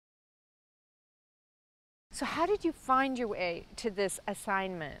So how did you find your way to this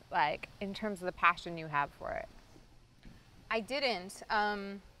assignment, like in terms of the passion you have for it? I didn't.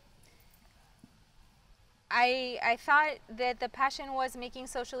 I thought that the passion was making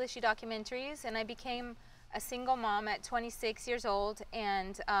social issue documentaries, and I became a single mom at 26 years old,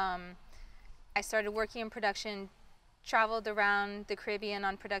 and I started working in production, traveled around the Caribbean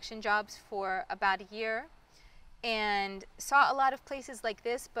on production jobs for about a year, and saw a lot of places like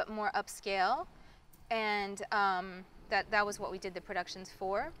this, but more upscale, and that was what we did the productions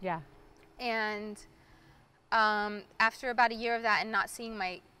for. Yeah. And after about a year of that and not seeing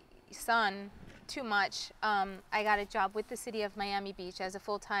my son too much, I got a job with the city of Miami Beach as a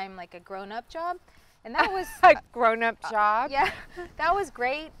full-time, like a grown-up job, and that was A grown-up job? yeah, that was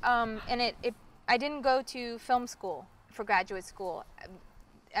great. And I didn't go to film school for graduate school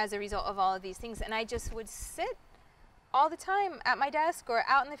as a result of all of these things, and I just would sit all the time at my desk or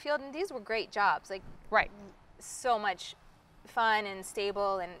out in the field, and these were great jobs, like Right. so much fun and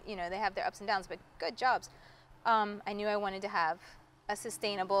stable, and you know, they have their ups and downs, but good jobs. I knew I wanted to have a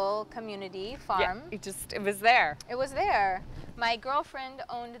sustainable community farm. Yeah, it was there. It was there. My girlfriend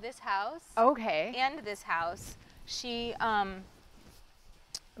owned this house. Okay. And this house. She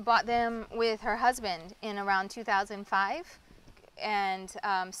bought them with her husband in around 2005, and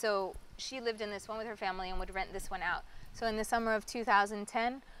so she lived in this one with her family and would rent this one out. So in the summer of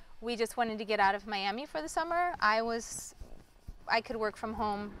 2010, we just wanted to get out of Miami for the summer. I could work from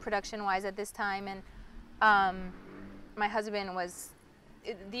home production-wise at this time, and my husband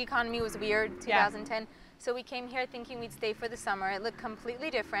the economy was weird, 2010. Yeah. So we came here thinking we'd stay for the summer. It looked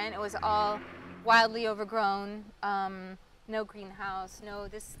completely different. It was all wildly overgrown, no greenhouse,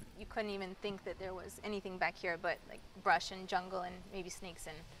 you couldn't even think that there was anything back here but like brush and jungle and maybe snakes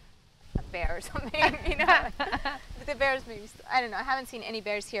and a bear or something, you know. The bears maybe, I don't know, I haven't seen any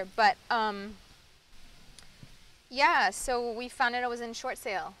bears here, but yeah, so we found out it was in short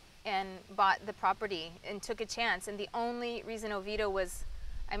sale and bought the property and took a chance. And the only reason Oviedo was,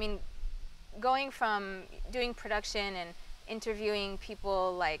 I mean, going from doing production and interviewing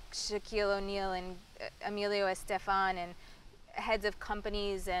people like Shaquille O'Neal and Emilio Estefan and heads of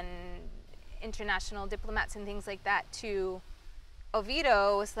companies and international diplomats and things like that, to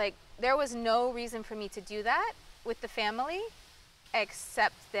Oviedo was like, there was no reason for me to do that with the family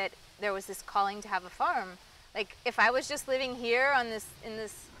except that there was this calling to have a farm. Like, if I was just living here in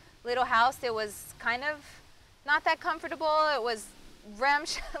this little house, it was kind of not that comfortable. It was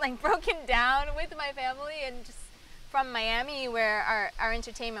like broken down with my family, and just from Miami, where our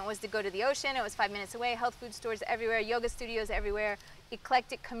entertainment was to go to the ocean. It was 5 minutes away, health food stores everywhere, yoga studios everywhere,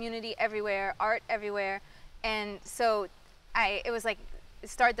 eclectic community everywhere, art everywhere. And so it was like,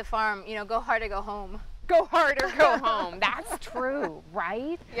 start the farm, you know, go hard or go home. Go hard or go home. That's true,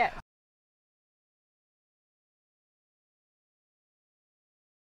 right? Yeah.